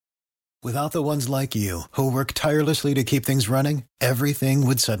Without the ones like you, who work tirelessly to keep things running, everything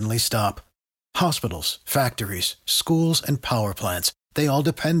would suddenly stop. Hospitals, factories, schools, and power plants, they all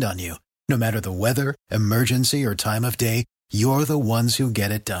depend on you. No matter the weather, emergency, or time of day, you're the ones who get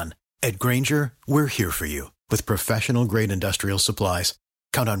it done. At Grainger, we're here for you with professional-grade industrial supplies.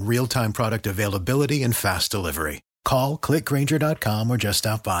 Count on real-time product availability and fast delivery. Call, click Grainger.com, or just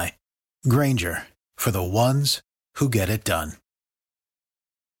stop by. Grainger, for the ones who get it done.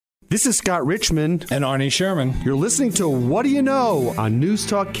 This is Scott Richmond and Arnie Sherman. You're listening to What Do You Know on News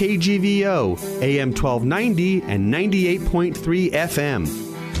Talk KGVO, AM 1290 and 98.3 FM.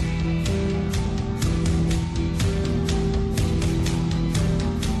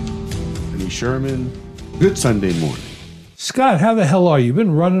 Arnie Sherman, good Sunday morning. Scott, how the hell are you? You've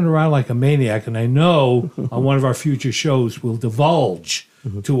been running around like a maniac, and I know on one of our future shows we'll divulge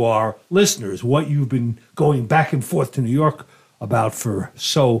to our listeners what you've been going back and forth to New York about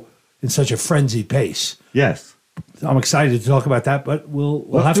in such a frenzied pace. Yes. I'm excited to talk about that, but we'll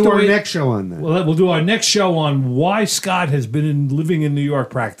have do to our wait. next show on that. We'll do our next show on why Scott has been living in New York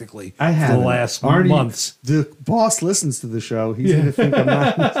practically for the last months. The boss listens to the show. He's going to think I'm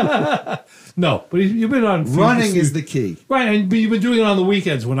not. No, but you've been on. Running is the key, right? And you've been doing it on the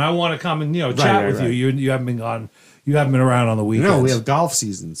weekends when I want to come and chat with you. You haven't been gone. You haven't been around on the weekends. No, we have golf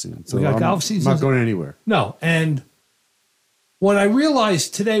season soon. So we got golf season. I'm not going anywhere. No, and what I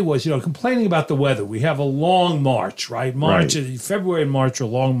realized today was, complaining about the weather. We have a long March, right? February and March are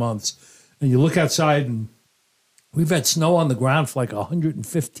long months. And you look outside and we've had snow on the ground for like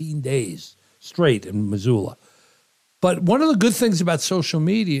 115 days straight in Missoula. But one of the good things about social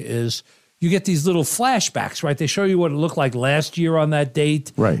media is you get these little flashbacks, right? They show you what it looked like last year on that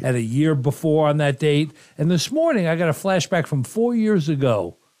date and a year before on that date. And this morning I got a flashback from 4 years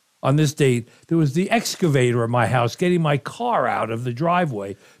ago. On this date, there was the excavator at my house getting my car out of the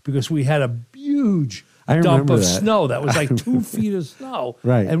driveway because we had a huge dump of snow that was like 2 feet of snow,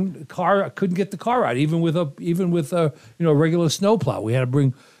 and the car couldn't get the car out, even with a regular snowplow. We had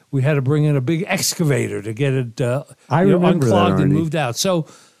to bring in a big excavator to get it unclogged and moved out. So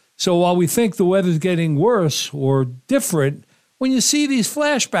while we think the weather's getting worse or different, when you see these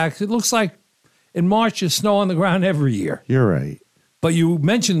flashbacks, it looks like in March there's snow on the ground every year. You're right. But you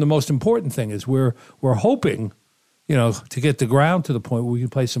mentioned the most important thing is we're hoping, to get the ground to the point where we can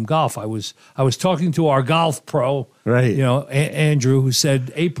play some golf. I was talking to our golf pro, Andrew, who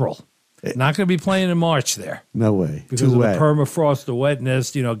said April. Not going to be playing in March there. No way. Because of the permafrost, the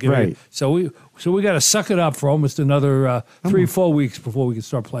wetness, So we got to suck it up for almost another 3-4 weeks before we can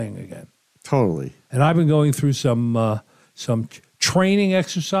start playing again. Totally. And I've been going through some training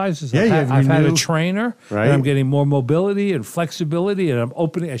exercises. Yeah, I've had a trainer, right? And I'm getting more mobility and flexibility, and I'm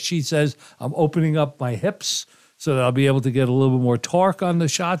opening, as she says, I'm opening up my hips so that I'll be able to get a little bit more torque on the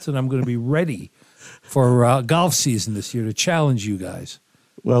shots, and I'm going to be ready for golf season this year to challenge you guys.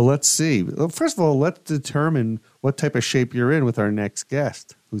 Well, let's see. Well, first of all, let's determine what type of shape you're in with our next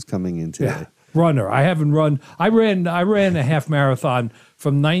guest who's coming in today. Yeah. Runner. I haven't run. I ran a half marathon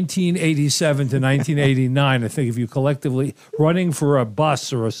from 1987 to 1989. I think if you collectively running for a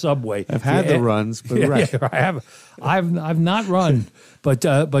bus or a subway. I've had the runs, but I have. I've not run, but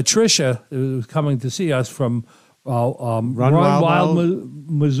Trisha was coming to see us from Run Wild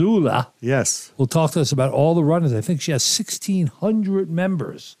Missoula. Yes, will talk to us about all the runners. I think she has 1,600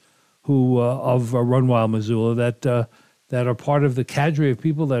 members who of Run Wild Missoula that are part of the cadre of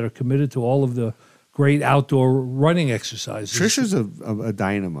people that are committed to all of the great outdoor running exercises. Trisha's a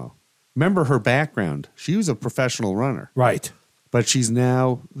dynamo. Remember her background. She was a professional runner. Right. But she's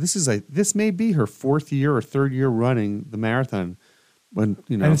now, this may be her 4th year or 3rd year running the marathon. And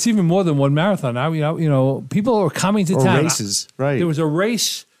it's even more than one marathon. Now, people are coming to town. Races, right. There was a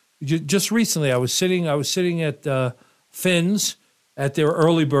race just recently. I was sitting at Finn's, at their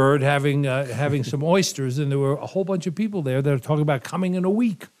early bird, having some oysters, and there were a whole bunch of people there that are talking about coming in a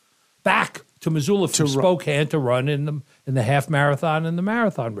week back to Missoula from Spokane to run in the half marathon and the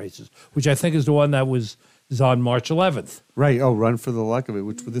marathon races, which I think is the one that is on March 11th. Right. Oh, Run for the Luck of It,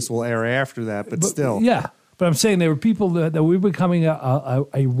 which this will air after that, but still. Yeah. But I'm saying there were people that we're becoming a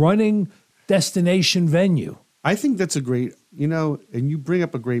running destination venue. I think that's a great, and you bring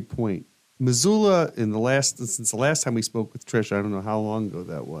up a great point. Missoula, since the last time we spoke with Trish, I don't know how long ago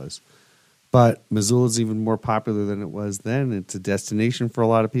that was, but Missoula is even more popular than it was then. It's a destination for a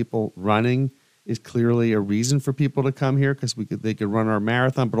lot of people. Running is clearly a reason for people to come here because they could run our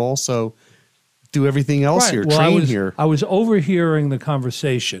marathon, but also do everything else here, train here. I was overhearing the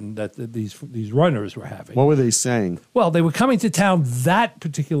conversation that these runners were having. What were they saying? Well, they were coming to town that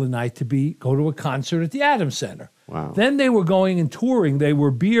particular night to go to a concert at the Adams Center. Wow. Then they were going and touring. They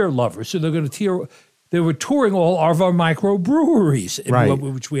were beer lovers, so they're going to They were touring all of our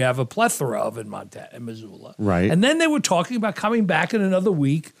microbreweries, which we have a plethora of in Montana, in Missoula. Right. And then they were talking about coming back in another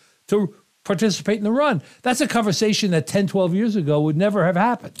week to participate in the run. That's a conversation that 10, 12 years ago would never have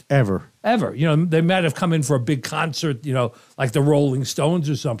happened. Ever. They might have come in for a big concert, like the Rolling Stones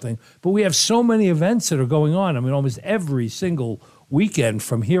or something. But we have so many events that are going on. I mean, almost every single weekend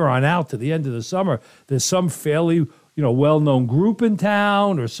from here on out to the end of the summer, there's some fairly well-known group in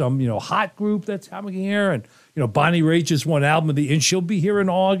town or some, hot group that's coming here. And, Bonnie Raitt just won album of the year, and she'll be here in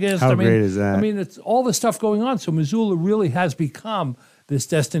August. How great is that? I mean, it's all the stuff going on. So Missoula really has become this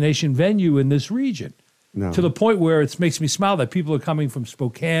destination venue in this region to the point where it makes me smile that people are coming from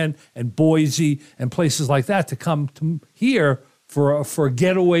Spokane and Boise and places like that to come to here for a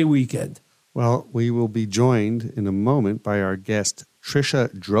getaway weekend. Well, we will be joined in a moment by our guest,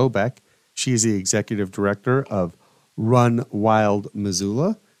 Trisha Drobeck. She is the executive director of Run Wild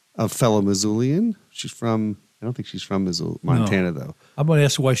Missoula, a fellow Missoulian. I don't think she's from Missoula, Montana, though. I'm going to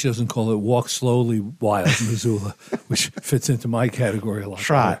ask her why she doesn't call it Walk Slowly Wild Missoula, which fits into my category a lot.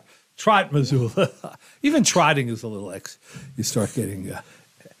 Trot. Trot Missoula. Even trotting is a little you start getting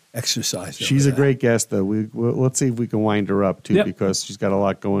exercise. She's a great guest, though. Let's see if we can wind her up, too, because she's got a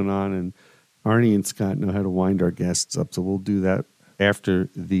lot going on, and Arnie and Scott know how to wind our guests up, so we'll do that after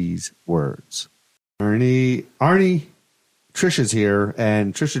these words. Arnie, Trisha's here,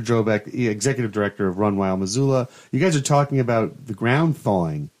 and Trisha Drobeck, the executive director of Run Wild Missoula. You guys are talking about the ground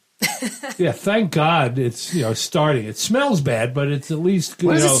thawing. Yeah, thank God it's starting. It smells bad, but it's at least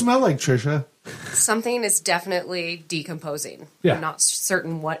What does it smell like, Trisha? Something is definitely decomposing. Yeah. I'm not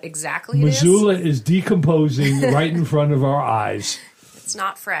certain what exactly Missoula is decomposing right in front of our eyes. It's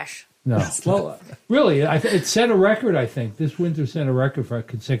not fresh. No. Well, really, it set a record, I think. This winter set a record for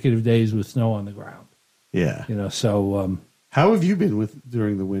consecutive days with snow on the ground. Yeah. So... How have you been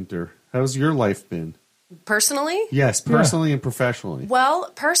during the winter? How's your life been? Personally? Yes, personally and professionally.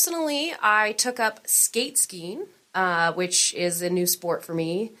 Well, personally, I took up skate skiing, which is a new sport for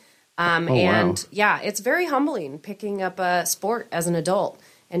me. Wow. Yeah, it's very humbling picking up a sport as an adult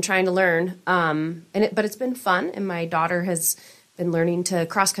and trying to learn. But it's been fun, and my daughter has been learning to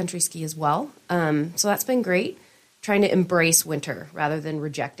cross-country ski as well. So that's been great. Trying to embrace winter rather than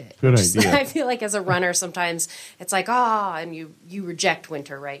reject it. Good idea. I feel like as a runner, sometimes it's like, and you reject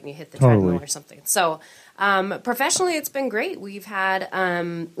winter, right? And you hit the treadmill or something. So professionally, it's been great. We have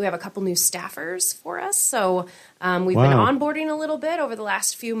a couple new staffers for us. So we've been onboarding a little bit over the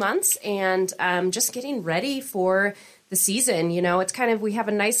last few months and just getting ready for the season. It's kind of, we have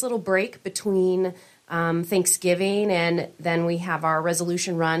a nice little break between Thanksgiving, and then we have our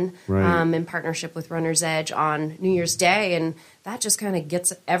resolution run in partnership with Runner's Edge on New Year's Day, and that just kind of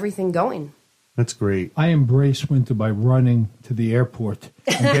gets everything going. That's great. I embrace winter by running to the airport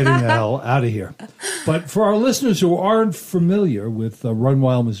and getting the hell out of here. But for our listeners who aren't familiar with Run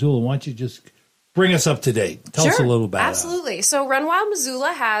Wild Missoula, why don't you just bring us up to date? Tell us a little about it. Absolutely. So Run Wild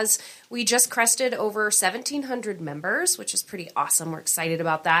Missoula we just crested over 1,700 members, which is pretty awesome. We're excited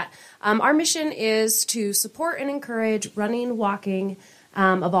about that. Our mission is to support and encourage running, walking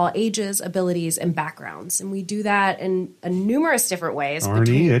of all ages, abilities, and backgrounds. And we do that in numerous different ways.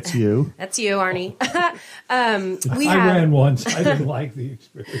 Arnie, that's you. That's you, Arnie. I ran once. I didn't like the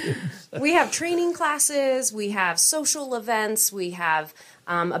experience. We have training classes. We have social events. We have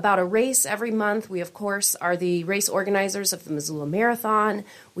about a race every month. We, of course, are the race organizers of the Missoula Marathon.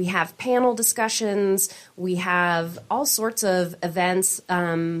 We have panel discussions. We have all sorts of events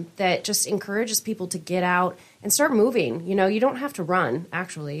that just encourages people to get out and start moving. You don't have to run,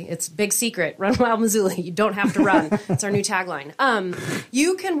 actually. It's a big secret. Run Wild Missoula. You don't have to run. It's our new tagline.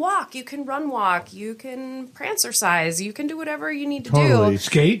 You can walk. You can run walk. You can prancercise. You can do whatever you need to do.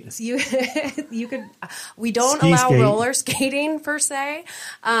 Skate? You could. We don't Ski allow skate. roller skating, per se.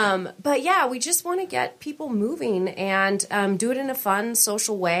 But yeah, we just want to get people moving and do it in a fun,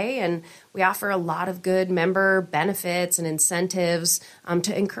 social way. And we offer a lot of good member benefits and incentives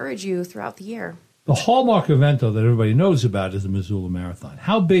to encourage you throughout the year. The hallmark event, though, that everybody knows about is the Missoula Marathon.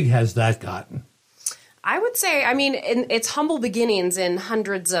 How big has that gotten? I would say, it's humble beginnings in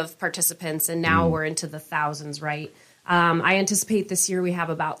hundreds of participants, and now we're into the thousands, right? I anticipate this year we have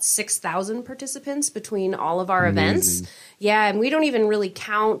about 6,000 participants between all of our events. Yeah, and we don't even really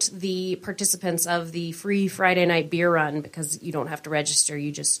count the participants of the free Friday night beer run because you don't have to register.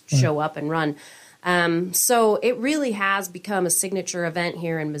 You just show up and run. So it really has become a signature event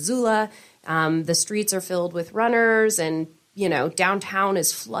here in Missoula. The streets are filled with runners, and downtown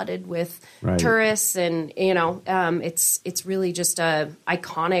is flooded with tourists, and it's really just a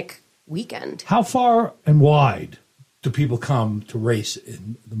iconic weekend. How far and wide do people come to race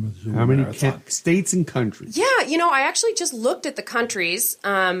in the Missoula How many Marathon? states and countries? Yeah, I actually just looked at the countries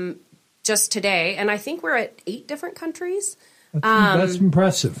just today, and I think we're at 8 different countries. That's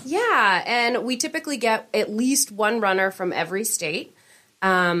impressive. Yeah, and we typically get at least one runner from every state,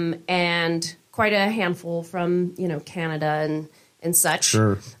 and quite a handful from, Canada and such.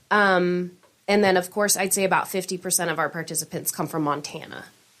 Sure. And then, of course, I'd say about 50% of our participants come from Montana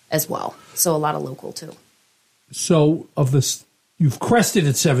as well. So a lot of local, too. So of this, you've crested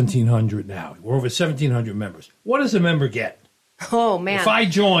at 1,700 now. We're over 1,700 members. What does a member get? Oh, man. If I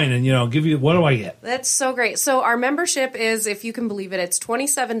join and, give you, what do I get? That's so great. So our membership is, if you can believe it, it's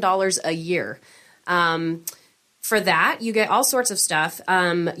 $27 a year. For that, you get all sorts of stuff.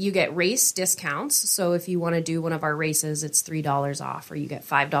 You get race discounts. So if you want to do one of our races, it's $3 off, or you get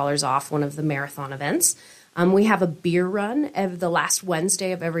 $5 off one of the marathon events. We have a beer run the last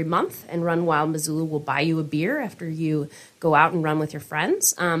Wednesday of every month, and Run Wild Missoula will buy you a beer after you go out and run with your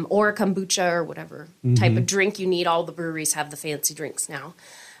friends, or a kombucha or whatever type of drink you need. All the breweries have the fancy drinks now.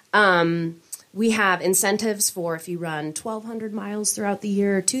 We have incentives for if you run 1,200 miles throughout the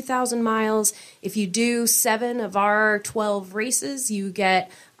year, 2,000 miles. If you do 7 of our 12 races, you get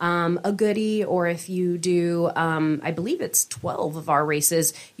a goodie. Or if you do, I believe it's 12 of our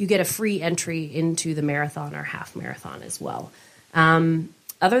races, you get a free entry into the marathon or half marathon as well.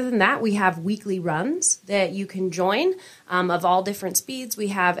 Other than that, we have weekly runs that you can join of all different speeds. We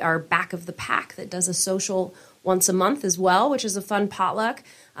have our Back of the Pack that does a social once a month as well, which is a fun potluck.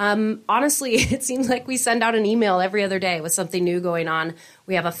 Honestly, it seems like we send out an email every other day with something new going on.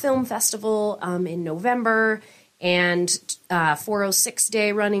 We have a film festival in November, and 406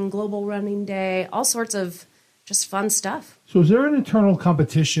 Day running, Global Running Day, all sorts of just fun stuff. So is there an internal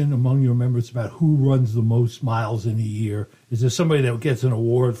competition among your members about who runs the most miles in a year? Is there somebody that gets an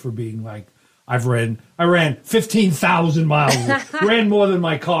award for being like, I ran 15,000 miles, ran more than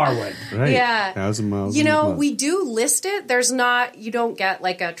my car went. Right. Yeah. 1,000 miles. We do list it. You don't get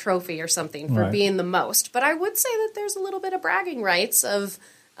like a trophy or something for being the most. But I would say that there's a little bit of bragging rights of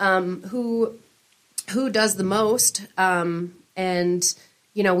who does the most. And,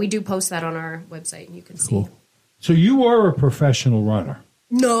 we do post that on our website, and you can see. So you were a professional runner.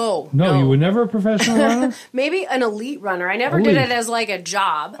 No, you were never a professional runner? Maybe an elite runner. I never did it as like a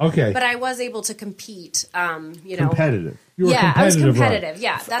job. Okay. But I was able to compete, Competitive. You were I was competitive. Runner.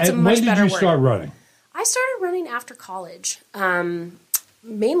 Yeah, that's a And much better word. When did you start running? I started running after college,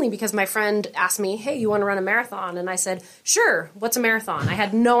 mainly because my friend asked me, hey, you want to run a marathon? And I said, sure. What's a marathon? I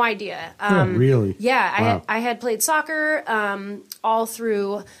had no idea. Really? Yeah, Wow. I had played soccer all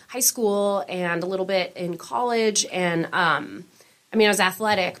through high school and a little bit in college, and I was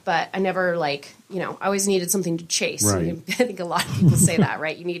athletic, but I never I always needed something to chase. Right. I think a lot of people say that,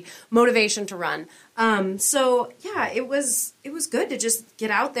 right? You need motivation to run. So yeah, it was good to just get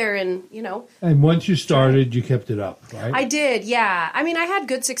out there and, And once you started, you kept it up, right? I did, yeah. I had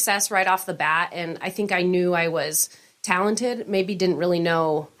good success right off the bat, and I think I knew I was talented, maybe didn't really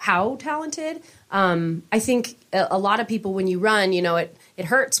know how talented. I think a lot of people, when you run, it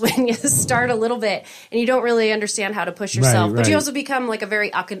hurts when you start a little bit and you don't really understand how to push yourself. But you also become like a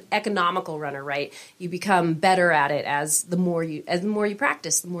very economical runner, right? You become better at it as the more you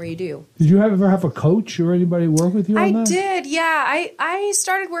practice, the more you do. Did you ever have a coach or anybody work with you on that? I did, yeah. I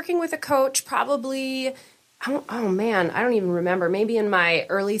started working with a coach probably, oh man, I don't even remember. Maybe in my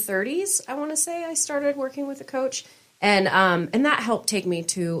early 30s, I want to say I started working with a coach. And that helped take me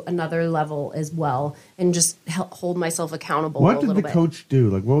to another level as well, and just hold myself accountable a little bit. What did the coach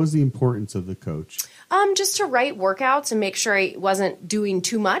do? Like, what was the importance of the coach? Just to write workouts and make sure I wasn't doing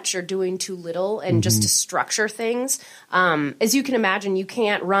too much or doing too little, and just to structure things. As you can imagine, you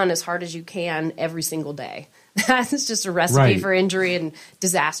can't run as hard as you can every single day. That's just a recipe for injury and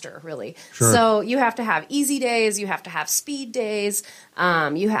disaster, really. Sure. So you have to have easy days, you have to have speed days,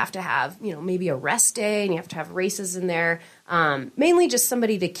 you have to have, maybe a rest day, and you have to have races in there. Mainly just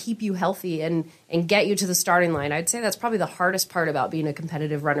somebody to keep you healthy and get you to the starting line. I'd say that's probably the hardest part about being a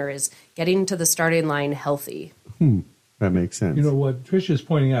competitive runner, is getting to the starting line healthy. That makes sense. You know what Trisha's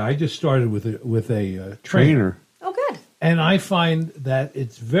pointing out, I just started with a trainer. Oh, good. And I find that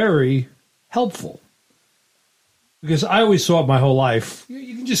it's very helpful. Because I always thought my whole life,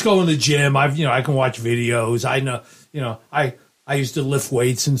 you can just go in the gym. I can watch videos. I know, I used to lift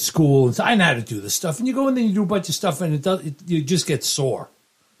weights in school, and so I know how to do this stuff. And you go in there, you do a bunch of stuff, and you just get sore,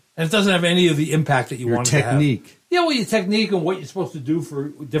 and it doesn't have any of the impact that you want to have. Your technique. Yeah, well, your technique and what you're supposed to do for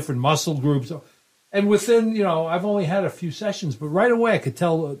different muscle groups, and within, I've only had a few sessions, but right away I could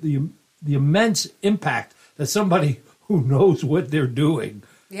tell the immense impact that somebody who knows what they're doing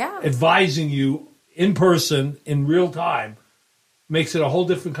advising you in person, in real time, makes it a whole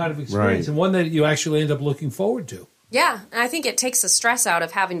different kind of experience, and one that you actually end up looking forward to. Yeah, and I think it takes the stress out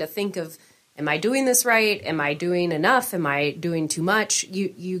of having to think of, am I doing this right? Am I doing enough? Am I doing too much?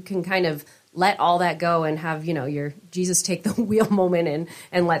 You can kind of let all that go and have, your Jesus take the wheel moment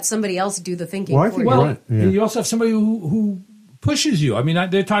and let somebody else do the thinking for you. Well, and you also have somebody who pushes you. I mean,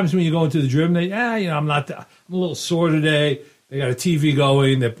 there are times when you go into the gym, I'm a little sore today. They got a TV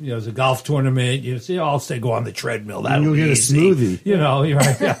going. There's a golf tournament. You say, I'll go on the treadmill. You'll get a smoothie. You're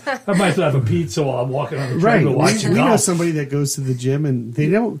right. Yeah. I might have a pizza while I'm walking on the treadmill watching golf. We know somebody that goes to the gym, and they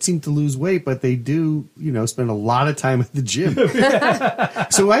don't seem to lose weight, but they do, spend a lot of time at the gym.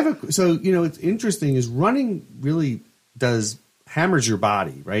 So it's interesting is running really hammers your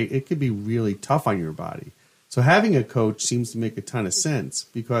body, right? It could be really tough on your body. So having a coach seems to make a ton of sense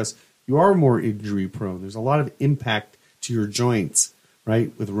because you are more injury prone. There's a lot of impact to your joints,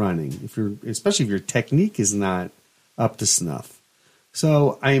 right, with running, especially if your technique is not up to snuff.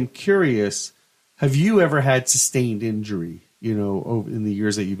 So I am curious, have you ever had sustained injury, in the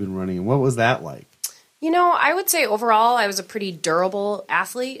years that you've been running, and what was that like? I would say overall I was a pretty durable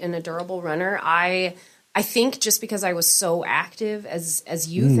athlete and a durable runner. I think just because I was so active as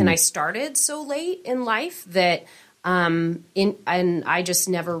youth and I started so late in life that and I just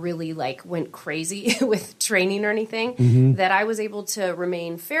never really went crazy with training or anything, that I was able to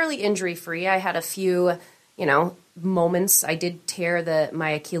remain fairly injury free. I had a few, moments. I did tear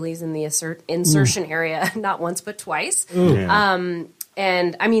my Achilles in the insertion area, not once, but twice.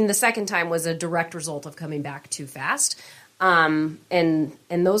 And I mean, the second time was a direct result of coming back too fast. And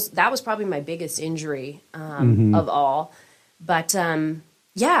that was probably my biggest injury, of all. But,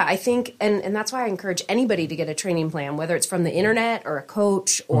 yeah, I think, and that's why I encourage anybody to get a training plan, whether it's from the internet or a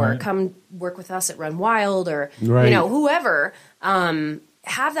coach or come work with us at Run Wild or, whoever,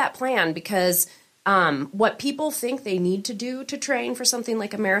 have that plan because what people think they need to do to train for something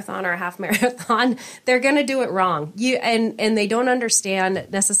like a marathon or a half marathon, they're going to do it wrong. And they don't understand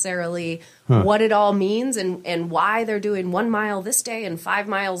necessarily what it all means and why they're doing 1 mile this day and 5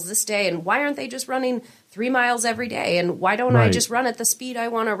 miles this day. And why aren't they just running 3 miles every day? And why don't I just run at the speed I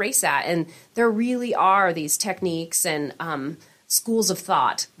want to race at? And there really are these techniques and schools of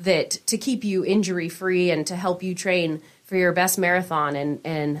thought that to keep you injury free and to help you train for your best marathon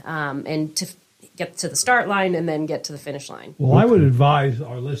and to get to the start line and then get to the finish line. Well, I would advise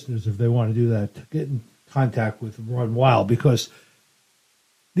our listeners, if they want to do that, to get in contact with Run Wild because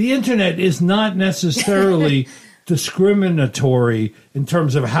the internet is not necessarily discriminatory in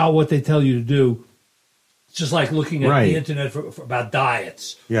terms of what they tell you to do. It's just like looking at the internet for about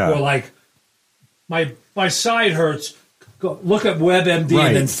diets. Yeah. Or like, my side hurts. Go look at WebMD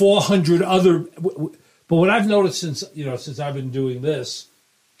and then 400 other. But what I've noticed since I've been doing this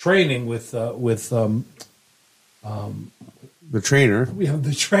training with the trainer. We have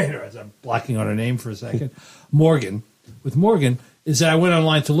the trainer, as I'm blocking on her name for a second, Morgan. With Morgan, is that I went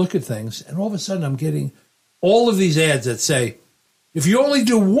online to look at things, and all of a sudden I'm getting all of these ads that say, if you only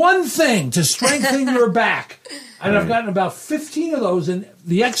do one thing to strengthen your back, and I've gotten about 15 of those, and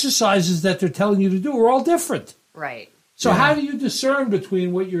the exercises that they're telling you to do are all different. Right. So how do you discern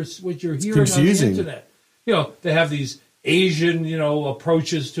between what you're hearing on the internet? They have these Asian,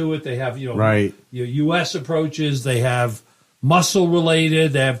 approaches to it. They have, U.S. approaches. They have muscle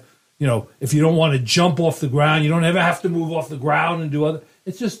related. They have, if you don't want to jump off the ground, you don't ever have to move off the ground and do other.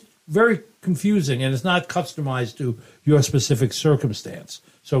 It's just very confusing, and it's not customized to your specific circumstance.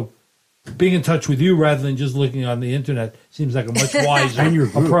 So being in touch with you rather than just looking on the internet seems like a much wiser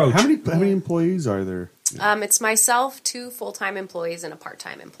approach. How many employees are there? It's myself, 2 full-time employees, and a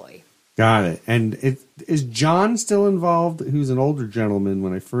part-time employee. Got it. And is John still involved? Who's an older gentleman.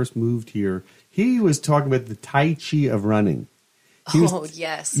 When I first moved here, he was talking about the Tai Chi of running.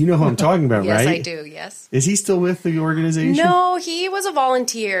 Yes. You know who I'm talking about, yes, right? Yes, I do, yes. Is he still with the organization? No, he was a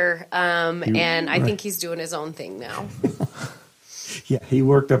volunteer, and I think he's doing his own thing now. Yeah, he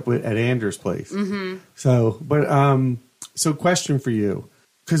worked up at Anders' place. Mm-hmm. So question for you,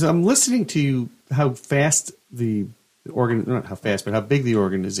 because I'm listening to how fast not how fast, but how big the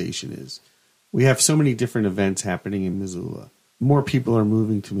organization is. We have so many different events happening in Missoula. More people are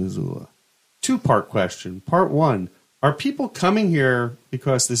moving to Missoula. 2-part question. Part 1, are people coming here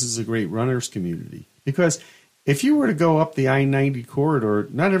because this is a great runners community? Because if you were to go up the I-90 corridor,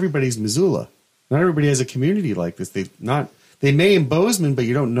 not everybody's Missoula. Not everybody has a community like this. They may in Bozeman, but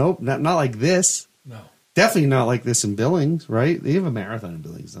you don't know. Not like this. No. Definitely not like this in Billings, right? They have a marathon in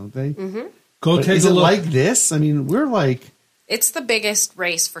Billings, don't they? Mm-hmm. Go take a look. Is it like this? I mean, we're like... It's the biggest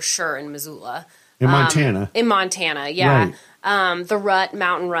race for sure in Missoula. In Montana. In Montana, yeah. Right. The Rut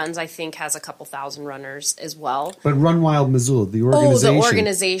Mountain Runs, I think, has a couple thousand runners as well. But Run Wild Missoula, the organization. Oh, the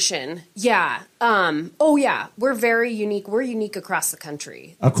organization. Yeah. Yeah. We're very unique. We're unique across the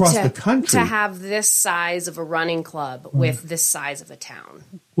country. Across the country? To have this size of a running club with this size of a town.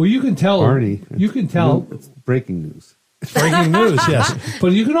 Well, you can tell. Arnie. You can tell. It's breaking news. Breaking news, yes.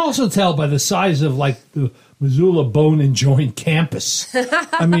 But you can also tell by the size of like the Missoula Bone and Joint campus.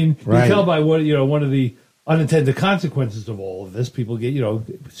 I mean, Right. you tell by what one of the unintended consequences of all of this. People get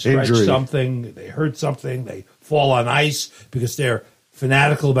stretch Injury. something, they hurt something, they fall on ice because they're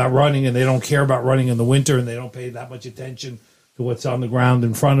fanatical about running and they don't care about running in the winter and they don't pay that much attention to what's on the ground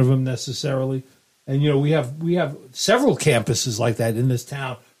in front of them necessarily. And we have several campuses like that in this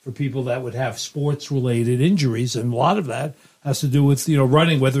town for people that would have sports-related injuries, and a lot of that has to do with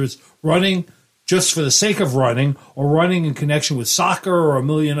running, whether it's running just for the sake of running or running in connection with soccer or a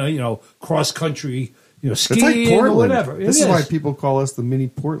million cross-country skiing It's like Portland. or whatever. This is why people call us the mini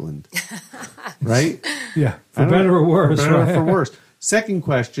Portland, right? Yeah, for better or worse. For better right? or for worse. Second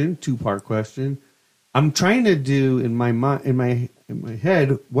question, two-part question. I'm trying to do in my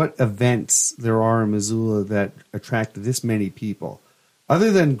head what events there are in Missoula that attract this many people.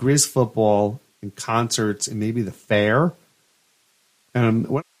 Other than Grizz football and concerts and maybe the fair, what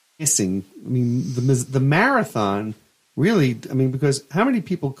am I missing? I mean, the marathon, really, because how many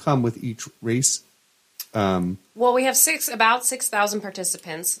people come with each race? Well, we have about 6,000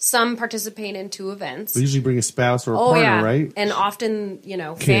 participants. Some participate in 2 events. They usually bring a spouse or a partner, right? And often,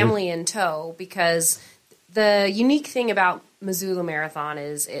 family in tow, because the unique thing about Missoula Marathon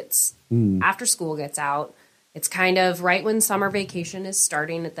is it's after school gets out. It's kind of right when summer vacation is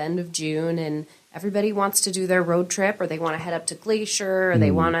starting at the end of June, and everybody wants to do their road trip, or they want to head up to Glacier, or they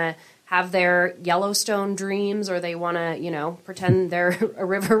want to have their Yellowstone dreams, or they want to, pretend a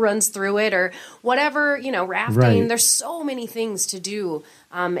river runs through it, or whatever, rafting. Right. There's so many things to do.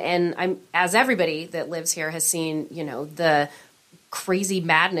 And as everybody that lives here has seen, the crazy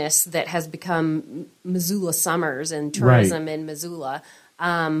madness that has become Missoula summers and tourism in Missoula.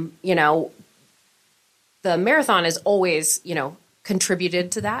 The marathon has always,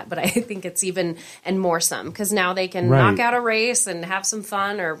 contributed to that, but I think it's even and more some, because now they can knock out a race and have some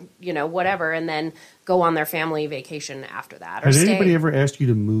fun or whatever, and then go on their family vacation after that. Has anybody ever asked you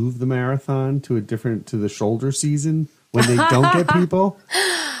to move the marathon to the shoulder season when they don't get people?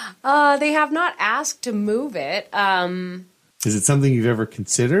 They have not asked to move it. Is it something you've ever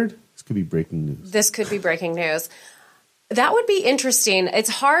considered? This could be breaking news. This could be breaking news. That would be interesting. It's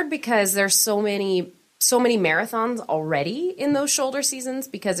hard because there's so many marathons already in those shoulder seasons,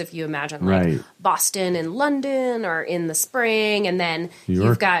 because if you imagine Boston and London are in the spring, and then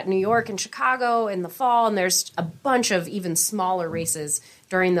you've got New York and Chicago in the fall, and there's a bunch of even smaller races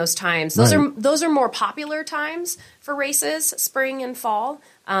during those times. Those are more popular times for races, spring and fall.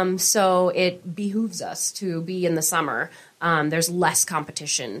 So it behooves us to be in the summer. There's less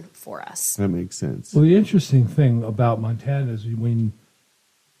competition for us. That makes sense. Well, the interesting thing about Montana is when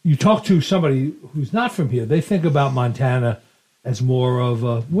you talk to somebody who's not from here, they think about Montana as more of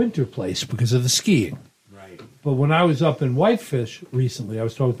a winter place because of the skiing. Right. But when I was up in Whitefish recently, I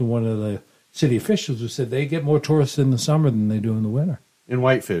was talking to one of the city officials who said they get more tourists in the summer than they do in the winter. In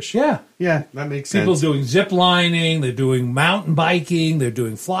Whitefish? Yeah. Yeah, that makes sense. People doing zip lining, they're doing mountain biking, they're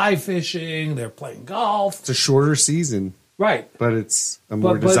doing fly fishing, they're playing golf. It's a shorter season. Right. But it's a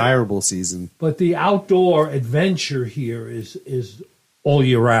more desirable season. But the outdoor adventure here is all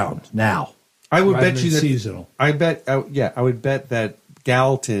year round now. I would bet you that seasonal. I would bet that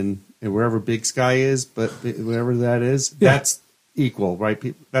Gallatin and wherever Big Sky is, but wherever that is, that's equal,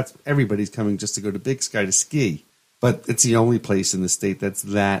 right? That's everybody's coming just to go to Big Sky to ski. But it's the only place in the state that's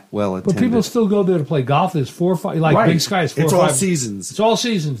that well attended. But people still go there to play golf. There's 4 or 5, Big Sky is 4 or 5. It's all seasons. It's all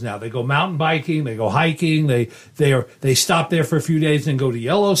seasons now. They go mountain biking, they go hiking, they stop there for a few days and go to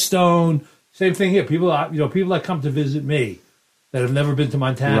Yellowstone. Same thing here. People that come to visit me that have never been to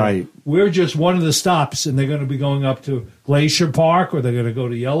Montana. Right. We're just one of the stops, and they're going to be going up to Glacier Park, or they're going to go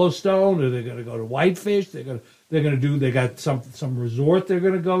to Yellowstone, or they're going to go to Whitefish. They got some resort they're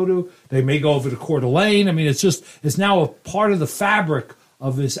going to go to. They may go over to Coeur d'Alene. I mean, it's now a part of the fabric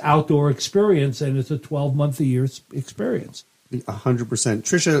of this outdoor experience, and it's a 12-month-a-year experience. 100%.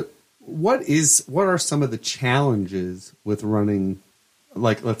 Trisha, what are some of the challenges with running,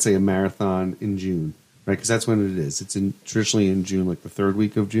 like, let's say, a marathon in June? Right, because that's when it is. It's traditionally in June, like the third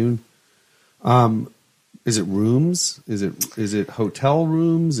week of June. Is it rooms? Is it hotel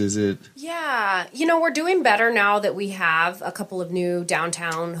rooms? Is it? Yeah, we're doing better now that we have a couple of new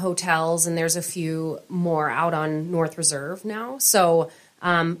downtown hotels, and there's a few more out on North Reserve now. So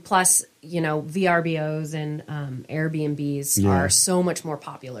Plus, VRBOs and Airbnbs are so much more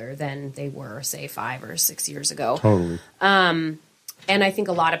popular than they were, say, 5 or 6 years ago. Totally. And I think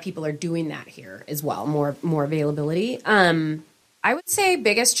a lot of people are doing that here as well, more availability. I would say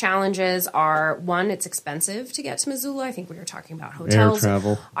biggest challenges are, one, it's expensive to get to Missoula. I think we were talking about hotels. Air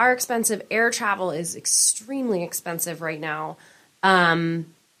travel. Are expensive. Air travel is extremely expensive right now. And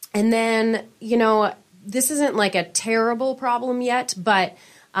then, this isn't like a terrible problem yet, but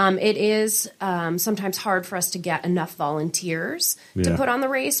it is sometimes hard for us to get enough volunteers to put on the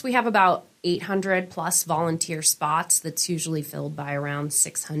race. We have about 800 plus volunteer spots that's usually filled by around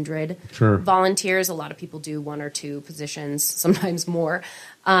 600 volunteers. A lot of people do 1 or 2 positions, sometimes more.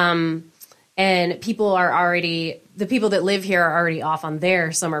 And the people that live here are already off on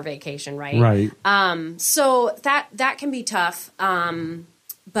their summer vacation, right? Right. So that can be tough.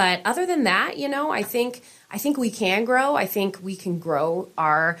 But other than that, I think we can grow. I think we can grow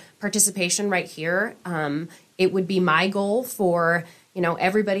our participation right here. It would be my goal for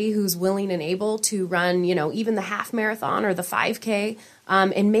everybody who's willing and able to run, even the half marathon or the 5K,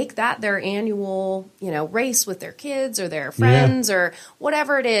 and make that their annual, race with their kids or their friends or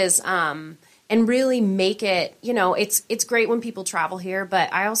whatever it is. And really make it, it's great when people travel here,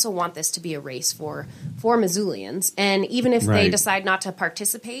 but I also want this to be a race for Missoulians. And even if they decide not to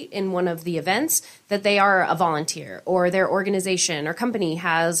participate in one of the events, that they are a volunteer or their organization or company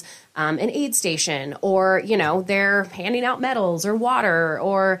has an aid station, or, they're handing out medals or water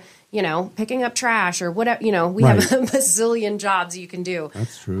or, picking up trash or whatever, we have a bazillion jobs you can do.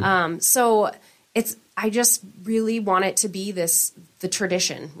 That's true. So I just really want it to be the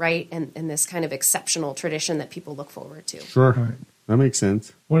tradition, right? And this kind of exceptional tradition that people look forward to. Sure. Right. That makes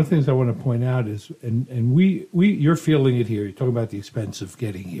sense. One of the things I want to point out is, and you're feeling it here. You're talking about the expense of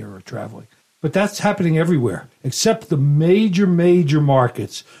getting here or traveling. But that's happening everywhere, except the major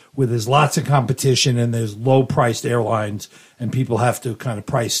markets where there's lots of competition and there's low-priced airlines and people have to kind of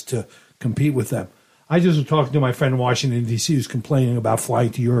price to compete with them. I just was talking to my friend in Washington, D.C., who's complaining about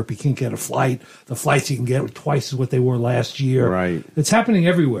flying to Europe. He can't get a flight. The flights he can get are twice as what they were last year. Right. It's happening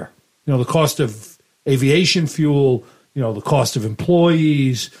everywhere. The cost of aviation fuel, the cost of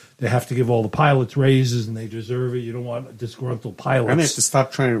employees. They have to give all the pilots raises, and they deserve it. You don't want disgruntled pilots. And they have to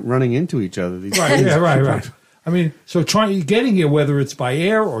stop running into each other. These right, days. Yeah, right. I mean, so getting here, whether it's by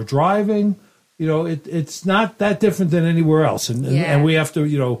air or driving, it's not that different than anywhere else. And we have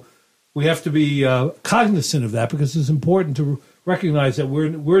to, we have to be cognizant of that, because it's important to recognize that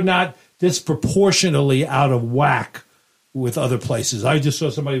we're not disproportionately out of whack with other places. I just saw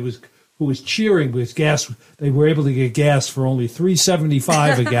somebody who was cheering because they were able to get gas for only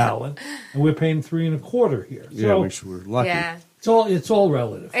 $3.75 a gallon, and we're paying $3.25 here. So, we're lucky. Yeah. It's all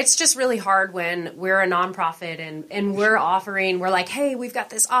relative. It's just really hard when we're a nonprofit and we're like, hey, we've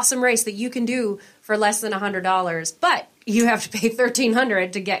got this awesome race that you can do for less than $100, but you have to pay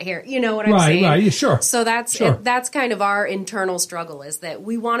 $1,300 to get here. You know what I'm saying? Right, yeah, sure. So that's kind of our internal struggle, is that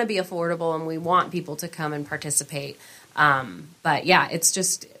we want to be affordable and we want people to come and participate. But yeah,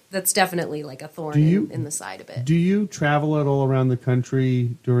 that's definitely like a thorn in the side of it. Do you travel at all around the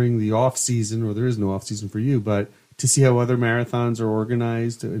country during the off season, or there is no off season for you, but to see how other marathons are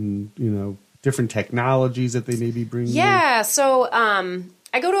organized and, different technologies that they may be bringing in? Yeah, so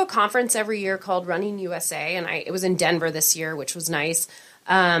I go to a conference every year called Running USA, and it was in Denver this year, which was nice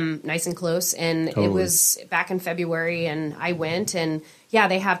and close. And It was back in February, and I went, and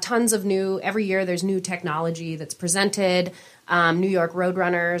they have tons of every year there's new technology that's presented. New York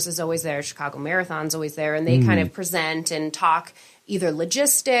Roadrunners is always there. Chicago Marathon's always there, and they kind of present and talk either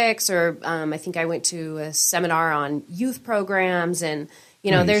logistics or I think I went to a seminar on youth programs, and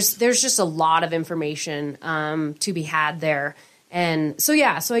nice. there's just a lot of information to be had there. And so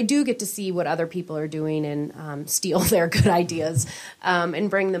I do get to see what other people are doing and steal their good ideas and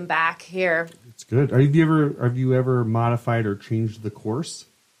bring them back here. It's good. Have you ever modified or changed the course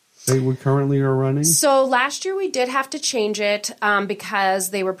they currently are running? So last year we did have to change it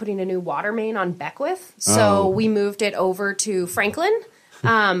because they were putting a new water main on Beckwith. So we moved it over to Franklin,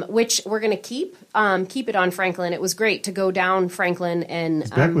 which we're going to keep it on Franklin. It was great to go down Franklin. And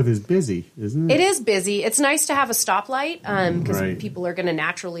Beckwith is busy, isn't it? It is busy. It's nice to have a stoplight because people are going to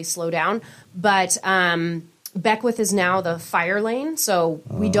naturally slow down. But Beckwith is now the fire lane, so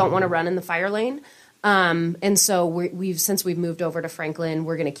we don't want to run in the fire lane. And so since we've moved over to Franklin,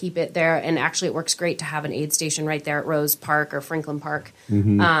 we're going to keep it there. And actually, it works great to have an aid station right there at Rose Park or Franklin Park.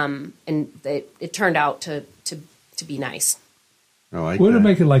 Mm-hmm. And it turned out to be nice. We're going to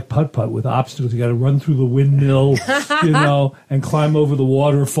make it like putt-putt with obstacles. You got to run through the windmill, and climb over the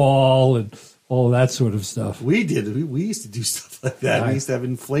waterfall and all that sort of stuff. We did. We used to do stuff like that. Right. We used to have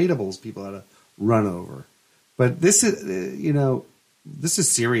inflatables people had to run over. But this is, this is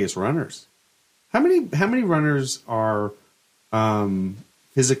serious runners. How many runners are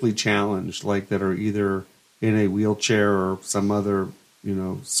physically challenged, like that are either in a wheelchair or some other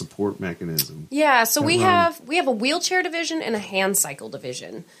support mechanism? Yeah, so we have a wheelchair division and a hand cycle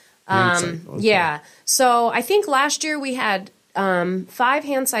division. Okay. Yeah, so I think last year we had 5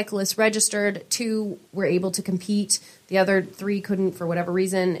 hand cyclists registered. 2 were able to compete. The other 3 couldn't for whatever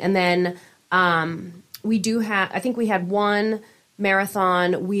reason. And then we do have, I think we had 1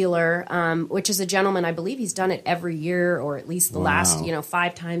 marathon wheeler, which is a gentleman. I believe he's done it every year, or at least the last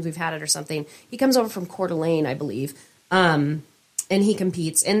 5 times we've had it or something. He comes over from Coeur d'Alene, I believe, and he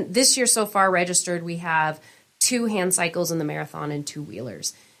competes. And this year so far registered, we have 2 hand cycles in the marathon and 2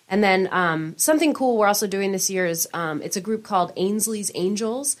 wheelers. And then something cool we're also doing this year is it's a group called Ainsley's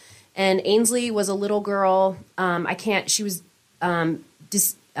Angels. And Ainsley was a little girl. She was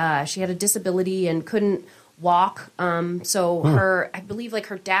she had a disability and couldn't walk. I believe like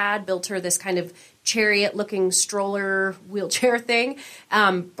her dad built her this kind of chariot-looking stroller wheelchair thing,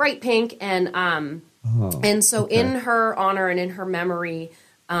 bright pink. And in her honor and in her memory,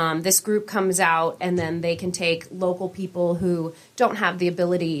 this group comes out, and then they can take local people who don't have the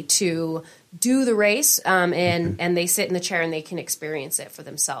ability to do the race, and they sit in the chair and they can experience it for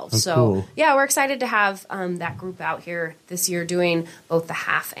themselves. Cool. Yeah, we're excited to have that group out here this year doing both the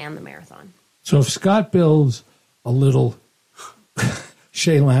half and the marathon. So if Scott builds a little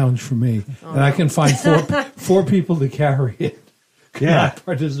Shea Lounge for me, and I can find 4 people to carry it, can I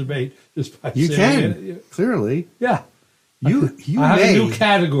participate just by you sitting can in it? clearly. Yeah. You I have may. a new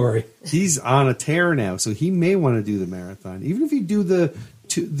category. He's on a tear now, so he may want to do the marathon, even if you do the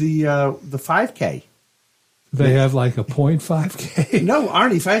 5K. They have like a 0.5K. No,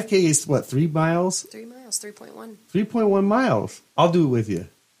 Arnie, 5K is what, 3 miles? 3 miles, 3.1. 3.1 miles. I'll do it with you.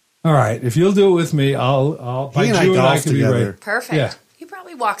 All right, if you'll do it with me, I'll. By He and I June, golf can be together. ready. Perfect. Yeah. You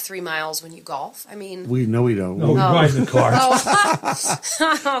probably walk 3 miles when you golf. I mean, We don't. No, we ride in the car.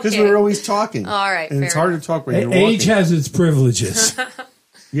 Because we're always talking. All right, And it's fair hard enough. to talk when you're Age walking. has its privileges.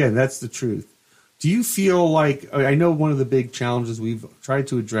 Yeah, that's the truth. Do you feel like, I know one of the big challenges we've tried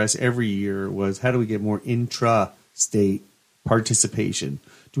to address every year was how do we get more intra-state participation?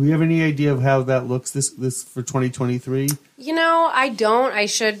 Do we have any idea of how that looks this for 2023? I don't. I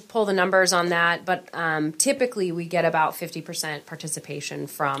should pull the numbers on that, but typically we get about 50% participation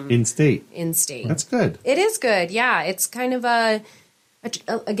from In-state. in-state. That's good. It is good. Yeah, it's kind of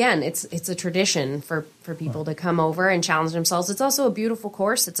it's a tradition for people to come over and challenge themselves. It's also a beautiful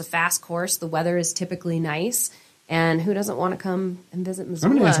course. It's a fast course. The weather is typically nice, and who doesn't want to come and visit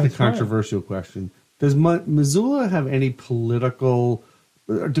Missoula? I'm going to ask a controversial question. Does Missoula have any political...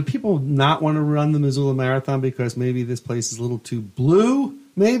 Do people not want to run the Missoula Marathon because maybe this place is a little too blue,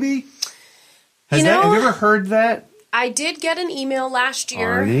 maybe? Have you ever heard that? I did get an email last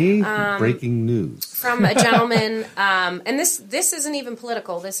year. Arnie, breaking news. From a gentleman, and this isn't even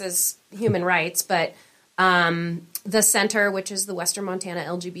political, this is human rights, but the center, which is the Western Montana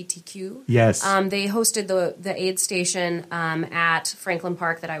LGBTQ, yes, they hosted the aid station at Franklin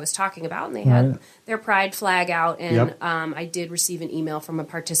Park that I was talking about, and they had their pride flag out, and I did receive an email from a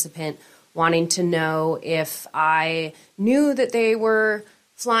participant wanting to know if I knew that they were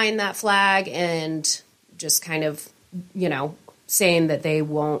flying that flag, and just kind of, saying that they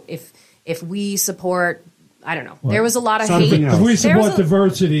won't, if we support, I don't know. What? There was a lot of hate. Else. If we support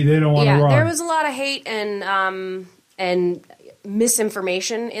diversity, they don't want to run. There was a lot of hate and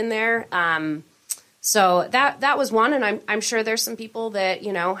misinformation in there. So that was one, and I'm sure there's some people that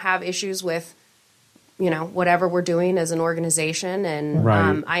have issues with whatever we're doing as an organization, and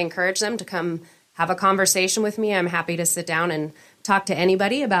I encourage them to come have a conversation with me. I'm happy to sit down and talk to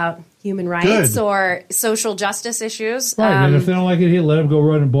anybody about human rights or social justice issues. Right, and if they don't like it here, let them go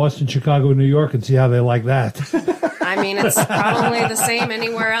run in Boston, Chicago, New York, and see how they like that. I mean, it's probably the same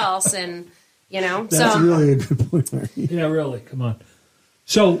anywhere else, and that's really a good point, Mary. Yeah, really. Come on.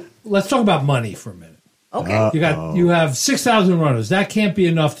 So let's talk about money for a minute. Okay. You have 6,000 runners. That can't be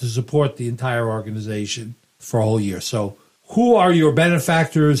enough to support the entire organization for a whole year. So who are your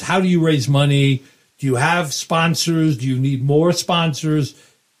benefactors? How do you raise money? Do you have sponsors? Do you need more sponsors?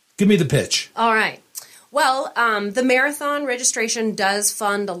 Give me the pitch. All right. Well, the marathon registration does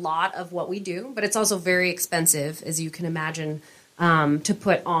fund a lot of what we do, but it's also very expensive, as you can imagine, to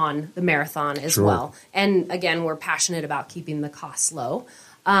put on the marathon as well. And again, we're passionate about keeping the costs low.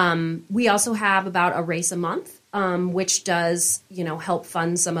 We also have about a race a month, which does, help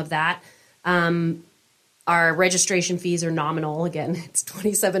fund some of that. Our registration fees are nominal. Again, it's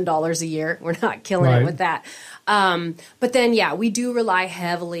 $27 a year. We're not killing it with that. But then, we do rely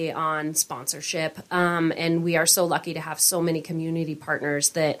heavily on sponsorship. And we are so lucky to have so many community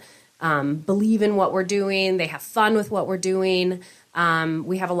partners that believe in what we're doing. They have fun with what we're doing.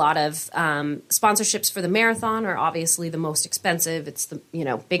 We have a lot of sponsorships for the marathon are obviously the most expensive. It's the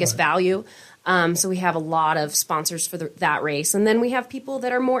biggest value. So we have a lot of sponsors for that race. And then we have people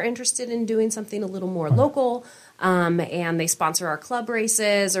that are more interested in doing something a little more local. And they sponsor our club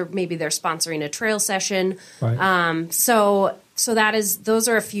races, or maybe they're sponsoring a trail session. Right. So those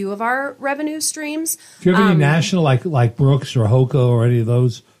are a few of our revenue streams. Do you have any national, like Brooks or Hoka or any of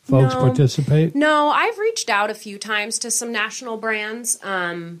those folks participate? No, I've reached out a few times to some national brands.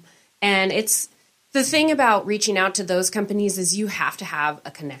 And it's the thing about reaching out to those companies is you have to have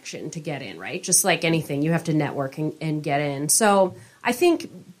a connection to get in, right? Just like anything, you have to network and get in. So I think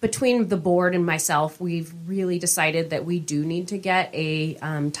between the board and myself, we've really decided that we do need to get a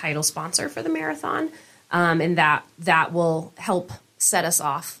title sponsor for the marathon, and that will help set us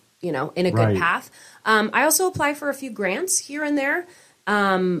off, in a good path. I also apply for a few grants here and there,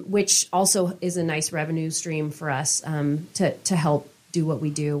 which also is a nice revenue stream for us to help do what we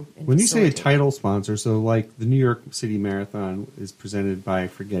do. When you say a title sponsor, so like the New York City Marathon is presented by,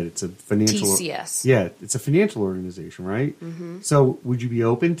 it's a financial... TCS. Yeah, it's a financial organization, right? Mm-hmm. So would you be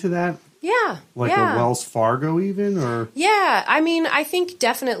open to that? Yeah. Like a Wells Fargo even, or? Yeah, I mean, I think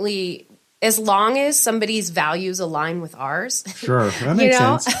definitely... as long as somebody's values align with ours. Sure, that makes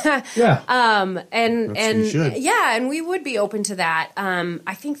sense. Yeah. And we would be open to that.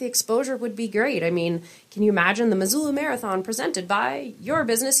 I think the exposure would be great. I mean, can you imagine the Missoula Marathon presented by your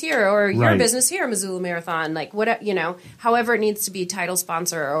business here or your business here, Missoula Marathon? Like, however it needs to be title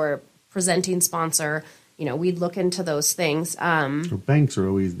sponsor or presenting sponsor, we'd look into those things. Banks are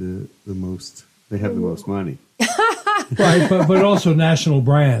always the most, they have the most money. Right, but also national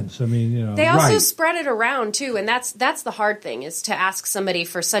brands. I mean, they also spread it around too, and that's the hard thing is to ask somebody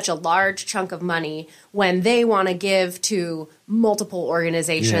for such a large chunk of money when they want to give to multiple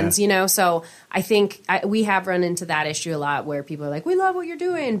organizations. So I think we have run into that issue a lot where people are like, "We love what you're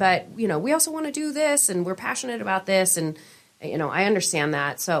doing, but we also want to do this, and we're passionate about this," and I understand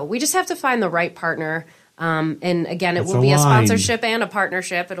that. So we just have to find the right partner. And again, it will be a sponsorship and a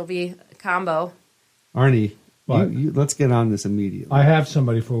partnership. It'll be a combo. Arnie. Let's get on this immediately. I have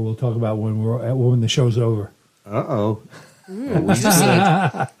somebody we'll talk about when the show's over. Uh-oh.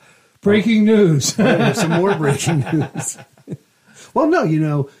 Breaking news. There's some more breaking news. Well,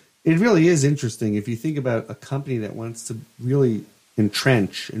 no, it really is interesting. If you think about a company that wants to really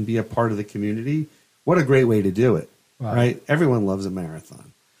entrench and be a part of the community, what a great way to do it, right? Everyone loves a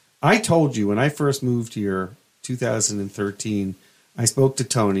marathon. I told you when I first moved here, 2013, I spoke to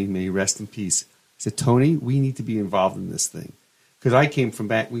Tony, may he rest in peace. I said, Tony, we need to be involved in this thing. Because I came from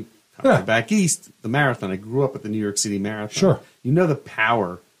back east, the marathon. I grew up at the New York City Marathon. Sure. You know the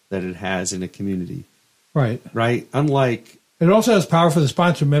power that it has in a community. Right. Right? Unlike... It also has power for the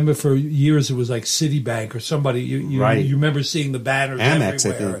sponsor. Remember, for years it was like Citibank or somebody. You remember seeing the banners Amex,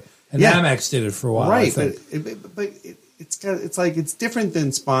 everywhere. I think. And Amex did it for a while. Right, but it's different than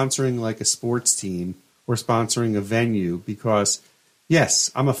sponsoring like a sports team or sponsoring a venue because...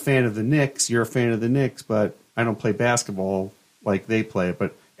 Yes, I'm a fan of the Knicks. You're a fan of the Knicks, but I don't play basketball like they play it.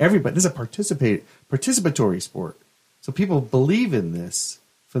 But everybody, this is a participatory sport. So people believe in this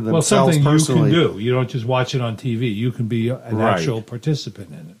for themselves something personally. You can do. You don't just watch it on TV. You can be an actual participant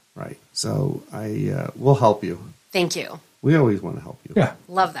in it. Right. So we'll help you. Thank you. We always want to help you. Yeah.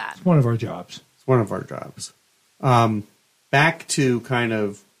 Love that. It's one of our jobs. Back to kind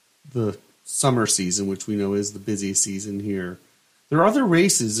of the summer season, which we know is the busiest season here. There are other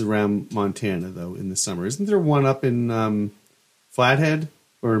races around Montana, though, in the summer. Isn't there one up in Flathead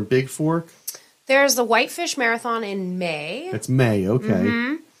or in Big Fork? There's the Whitefish Marathon in May. That's May, okay.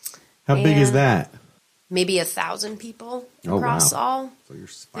 Mm-hmm. How big is that? Maybe 1,000 people across all so you're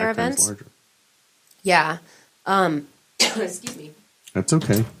 5 their times events. Larger. Yeah. Excuse me. That's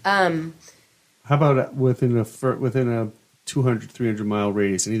okay. How about within a 200, 300 mile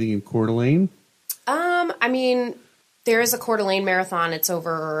radius? Anything in Coeur d'Alene? I mean... There is a Coeur d'Alene Marathon. It's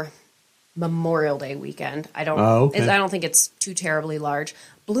over Memorial Day weekend. I don't think it's too terribly large.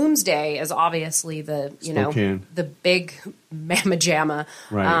 Bloomsday is obviously the big mamma jamma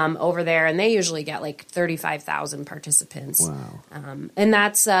over there, and they usually get like 35,000 participants. Wow! And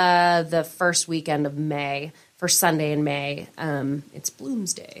that's the first weekend of May. first Sunday in May. It's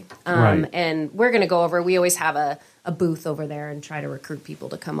Bloomsday. Right. And we're going to go over. We always have a booth over there and try to recruit people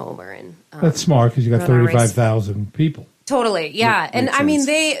to come over. And That's smart because you got run our race. 35,000 people. Totally, yeah. And makes I mean,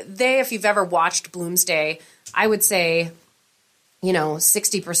 sense. they if you've ever watched Bloomsday, I would say,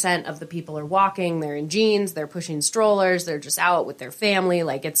 60% of the people are walking, they're in jeans, they're pushing strollers, they're just out with their family.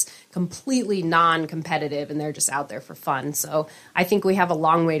 Like, it's completely non-competitive and they're just out there for fun. So I think we have a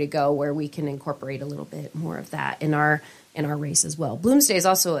long way to go where we can incorporate a little bit more of that in our race as well. Bloomsday is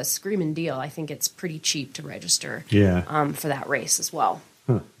also a screaming deal. I think it's pretty cheap to register for that race as well.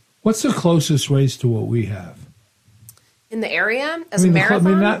 What's the closest race to what we have? In the area as a marathon?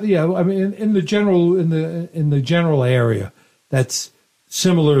 In the general area, that's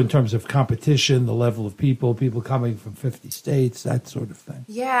similar in terms of competition, the level of people coming from 50 states, that sort of thing.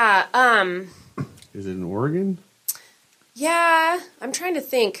 Yeah. Is it in Oregon? Yeah, I'm trying to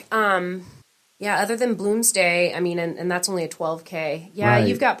think. Other than Bloomsday, I mean, and that's only a 12K. Yeah, Right.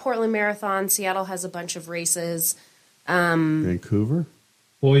 You've got Portland Marathon. Seattle has a bunch of races. Vancouver?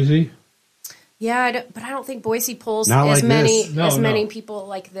 Boise? Yeah, but I don't think Boise pulls Not as like many this. many people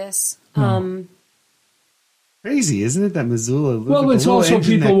like this. Crazy, isn't it? That Missoula. Well, it's also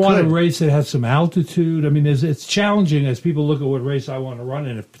people want a race that has some altitude. I mean, it's challenging as people look at what race I want to run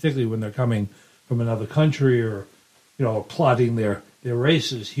in, particularly when they're coming from another country or, plotting their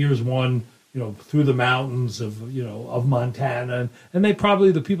races. Here's one, through the mountains of Montana. And they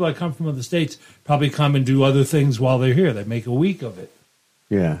probably, the people that come from other states, probably come and do other things while they're here. They make a week of it.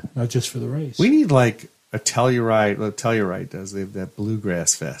 Yeah. Not just for the race. We need like a Telluride. What Telluride does, they have that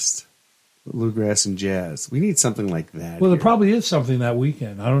Bluegrass Fest. Bluegrass and jazz. We need something like that. Well, here. there probably is something that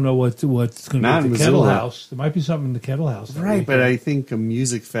weekend. I don't know what's going to be Not at in the Kettle Missoula. House. There might be something in the Kettle House. That Right, but weekend. I think a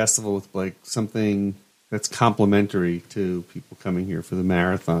music festival with like something that's complimentary to people coming here for the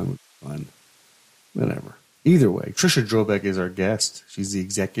marathon would be fun. Whatever. Either way, Trisha Drobeck is our guest. She's the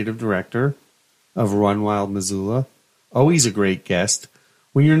executive director of Run Wild Missoula. Always a great guest.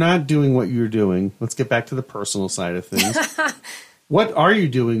 When you're not doing what you're doing, let's get back to the personal side of things. What are you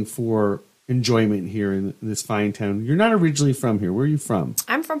doing for enjoyment here in this fine town? You're not originally from here. Where are you from?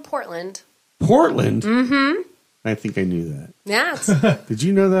 I'm from Portland. Portland? Mm-hmm. I think I knew that. Yeah. Did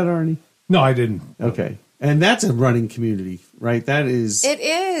you know that, Arnie? No, I didn't. Okay. And that's a running community, right? That is. It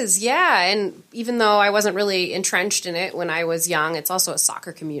is, yeah. And even though I wasn't really entrenched in it when I was young, it's also a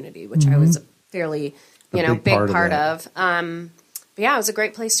soccer community, which I was a fairly, big part of. But yeah, it was a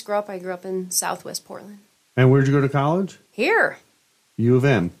great place to grow up. I grew up in Southwest Portland. And where'd you go to college? Here. U of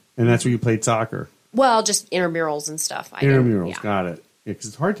M. And that's where you played soccer. Well, just intramurals and stuff. Intramurals, got it. Yeah, because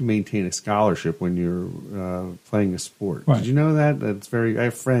it's hard to maintain a scholarship when you're playing a sport. Right. Did you know that? I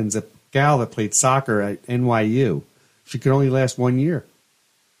have friends, a gal that played soccer at NYU. She could only last 1 year.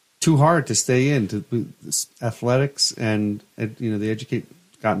 Too hard to stay in. Athletics and the educate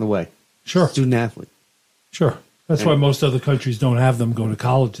got in the way. Sure. Student athlete. Sure. That's why most other countries don't have them go to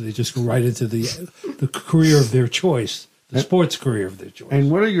college. They just go right into the career of their choice, the sports career of their choice. And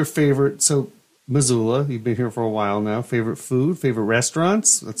what are your favorite? So Missoula, you've been here for a while now. Favorite food, favorite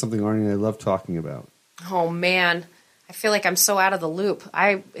restaurants? That's something Arnie and I love talking about. Oh, man. I feel like I'm so out of the loop.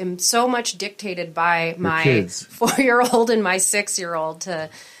 I am so much dictated by my 4-year-old and my 6-year-old to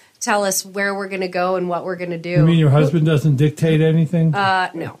tell us where we're going to go and what we're going to do. You mean your husband doesn't dictate anything?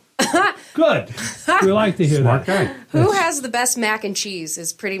 No. Good. We like to hear Smart that. guy. Who has the best mac and cheese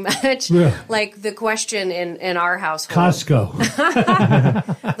is pretty much like the question in our household. Costco.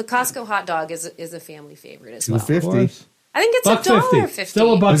 The Costco hot dog is a family favorite as well. $2.50. I think it's $1.50.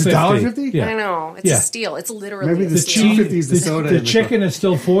 Still It's $1.50. $1.50? Yeah. I know. It's a steal. It's literally Maybe a the steal. $2.50 is the soda. The in chicken is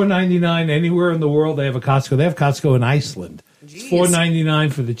still $4.99 anywhere in the world. They have a Costco. They have Costco in Iceland. It's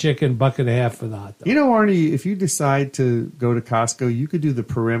 $4.99 for the chicken, $1.50 for the hot dog. You know, Arnie, if you decide to go to Costco, you could do the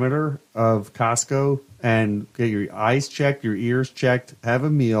perimeter of Costco and get your eyes checked, your ears checked, have a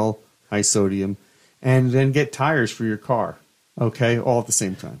meal, high sodium, and then get tires for your car. Okay, all at the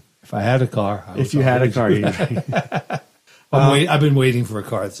same time. If I had a car, If you had a car, you'd I've been waiting for a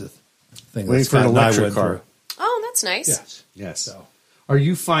car. It's a thing. waiting that for an Scott and I electric went car. through. Oh, that's nice. Yes. Yes. So. Are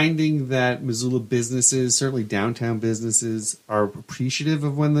you finding that Missoula businesses, certainly downtown businesses, are appreciative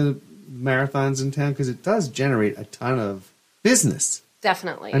of when the marathon's in town? Because it does generate a ton of business.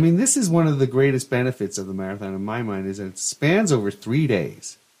 Definitely. I mean, this is one of the greatest benefits of the marathon in my mind is that it spans over 3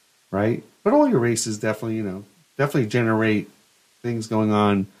 days, right? But all your races definitely generate things going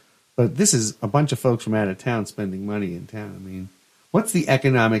on. But this is a bunch of folks from out of town spending money in town. I mean, what's the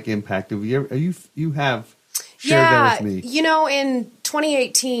economic impact of you have shared that with me? In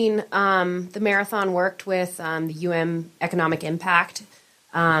 2018, the marathon worked with the UM Economic Impact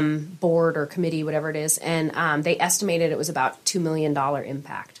board or committee, whatever it is, and they estimated it was about $2 million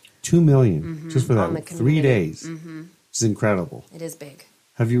impact. $2 million just for On the that 3 days. Mm-hmm. It's incredible. It is big.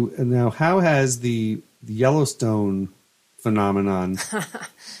 How has the Yellowstone phenomenon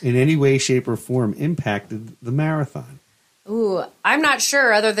in any way, shape, or form impacted the marathon? Ooh, I'm not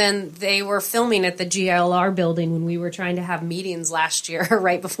sure, other than they were filming at the GLR building when we were trying to have meetings last year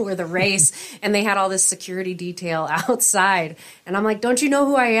right before the race, and they had all this security detail outside. And I'm like, don't you know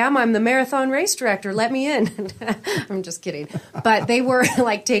who I am? I'm the marathon race director. Let me in. I'm just kidding. But they were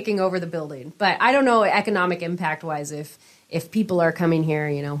like taking over the building. But I don't know economic impact-wise if people are coming here,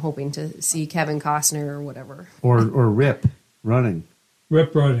 hoping to see Kevin Costner or whatever. Or Rip running.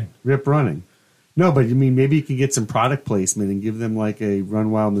 Rip running. No, but you mean maybe you could get some product placement and give them like a Run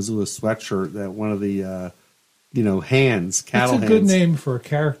Wild Missoula sweatshirt that one of the, cattle hands. That's a good name for a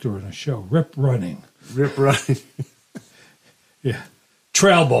character in a show. Rip running. Rip running. Yeah.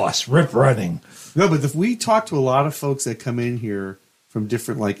 Trail boss, Rip running. No, but we talked to a lot of folks that come in here from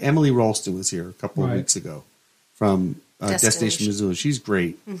different, like Emily Ralston was here a couple of weeks ago from Destination Missoula. She's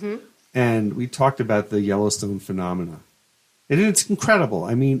great. Mm-hmm. And we talked about the Yellowstone phenomena. And it's incredible.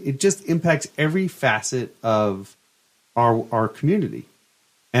 I mean, it just impacts every facet of our community.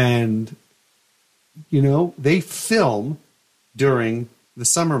 And, they film during the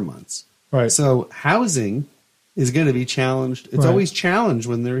summer months. Right. So housing is going to be challenged. It's always challenged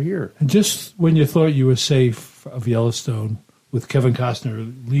when they're here. And just when you thought you were safe of Yellowstone with Kevin Costner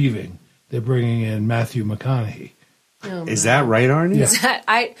leaving, they're bringing in Matthew McConaughey. Oh, is that right, Arnie? Yeah.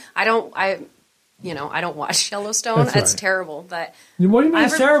 I don't watch Yellowstone. It's terrible. But what do you mean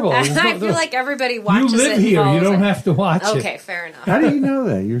it's terrible? I feel like everybody watches it. You live here. You don't have to watch it. Okay, fair enough. How do you know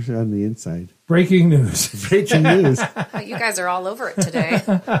that? You're on the inside. Breaking news. Breaking news. You guys are all over it today.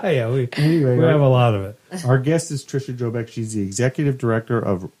 Yeah, we have a lot of it. Our guest is Trisha Drobeck. She's the executive director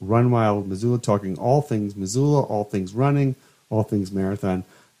of Run Wild Missoula, talking all things Missoula, all things running, all things marathon.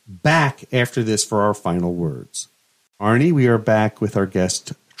 Back after this for our final words. Arnie, we are back with our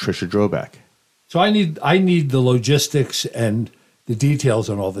guest, Trisha Drobeck. So I need the logistics and the details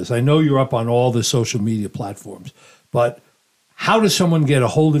on all this. I know you're up on all the social media platforms, but how does someone get a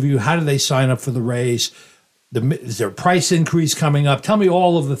hold of you? How do they sign up for the race? Is there a price increase coming up? Tell me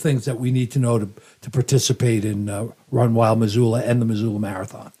all of the things that we need to know to participate in Run Wild Missoula and the Missoula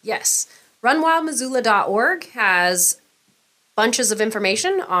Marathon. Yes. RunWildMissoula.org has bunches of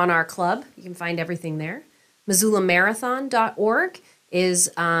information on our club. You can find everything there. MissoulaMarathon.org is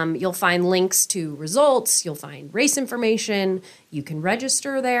you'll find links to results, you'll find race information, you can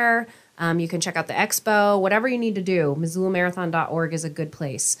register there, you can check out the expo, whatever you need to do. MissoulaMarathon.org is a good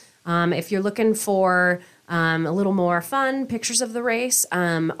place. If you're looking for a little more fun pictures of the race,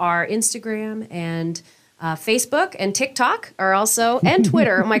 our Instagram and Facebook and TikTok are also, and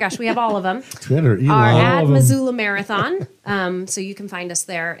Twitter. Oh my gosh, we have all of them. Twitter, are at Missoula Marathon. So you can find us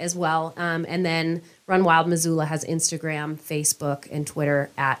there as well. And then Run Wild Missoula has Instagram, Facebook, and Twitter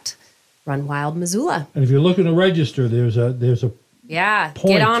at Run Wild Missoula. And if you're looking to register, there's a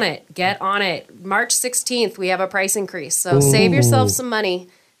point. Get on it. March 16th, we have a price increase. So save yourself some money.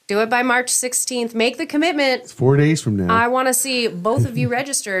 Do it by March 16th. Make the commitment. It's 4 days from now. I want to see both of you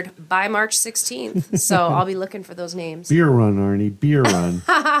registered by March 16th. So I'll be looking for those names. Beer run, Arnie. Beer run.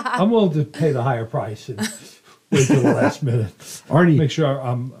 I'm willing to pay the higher price and wait till the last minute. Arnie. Make sure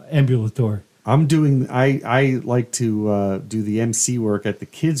I'm ambulatory. I like to do the MC work at the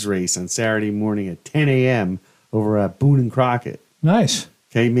kids race on Saturday morning at 10 a.m. over at Boone and Crockett. Nice.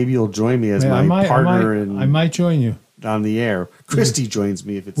 Okay, maybe you'll join me as my partner. I might join you. On the air. Christy joins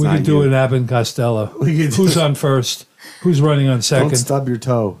me if it's we not could do an Abbott and Costello. Who's on first? Who's running on second? Don't stub your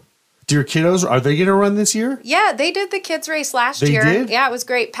toe. Do your kiddos, are they going to run this year? Yeah, they did the kids race last year. They did? Yeah, it was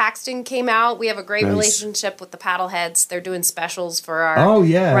great. Paxton came out. We have a great relationship with the Paddleheads. They're doing specials for our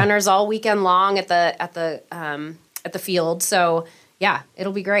runners all weekend long at the field. So yeah,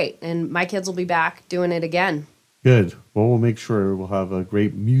 it'll be great. And my kids will be back doing it again. Good. Well, we'll make sure we'll have a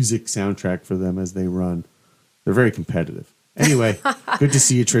great music soundtrack for them as they run. They're very competitive. Anyway, good to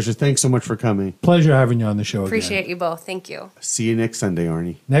see you, Trisha. Thanks so much for coming. Pleasure having you on the show Appreciate you both. Thank you. See you next Sunday,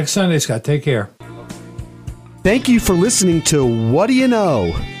 Arnie. Next Sunday, Scott. Take care. Thank you for listening to What Do You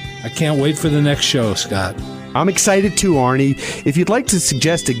Know? I can't wait for the next show, Scott. I'm excited too, Arnie. If you'd like to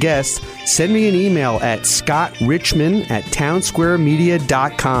suggest a guest, send me an email at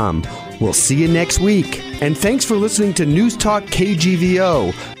scottrichmond@townsquaremedia.com. We'll see you next week. And thanks for listening to News Talk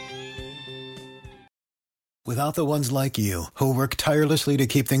KGVO. Without the ones like you, who work tirelessly to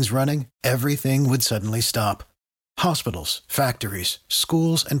keep things running, everything would suddenly stop. Hospitals, factories,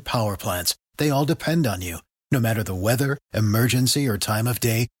 schools, and power plants, they all depend on you. No matter the weather, emergency, or time of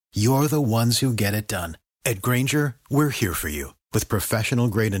day, you're the ones who get it done. At Grainger, we're here for you with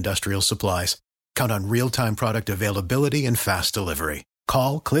professional-grade industrial supplies. Count on real-time product availability and fast delivery.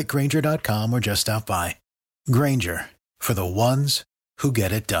 Call, click Grainger.com, or just stop by. Grainger, for the ones who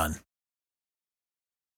get it done.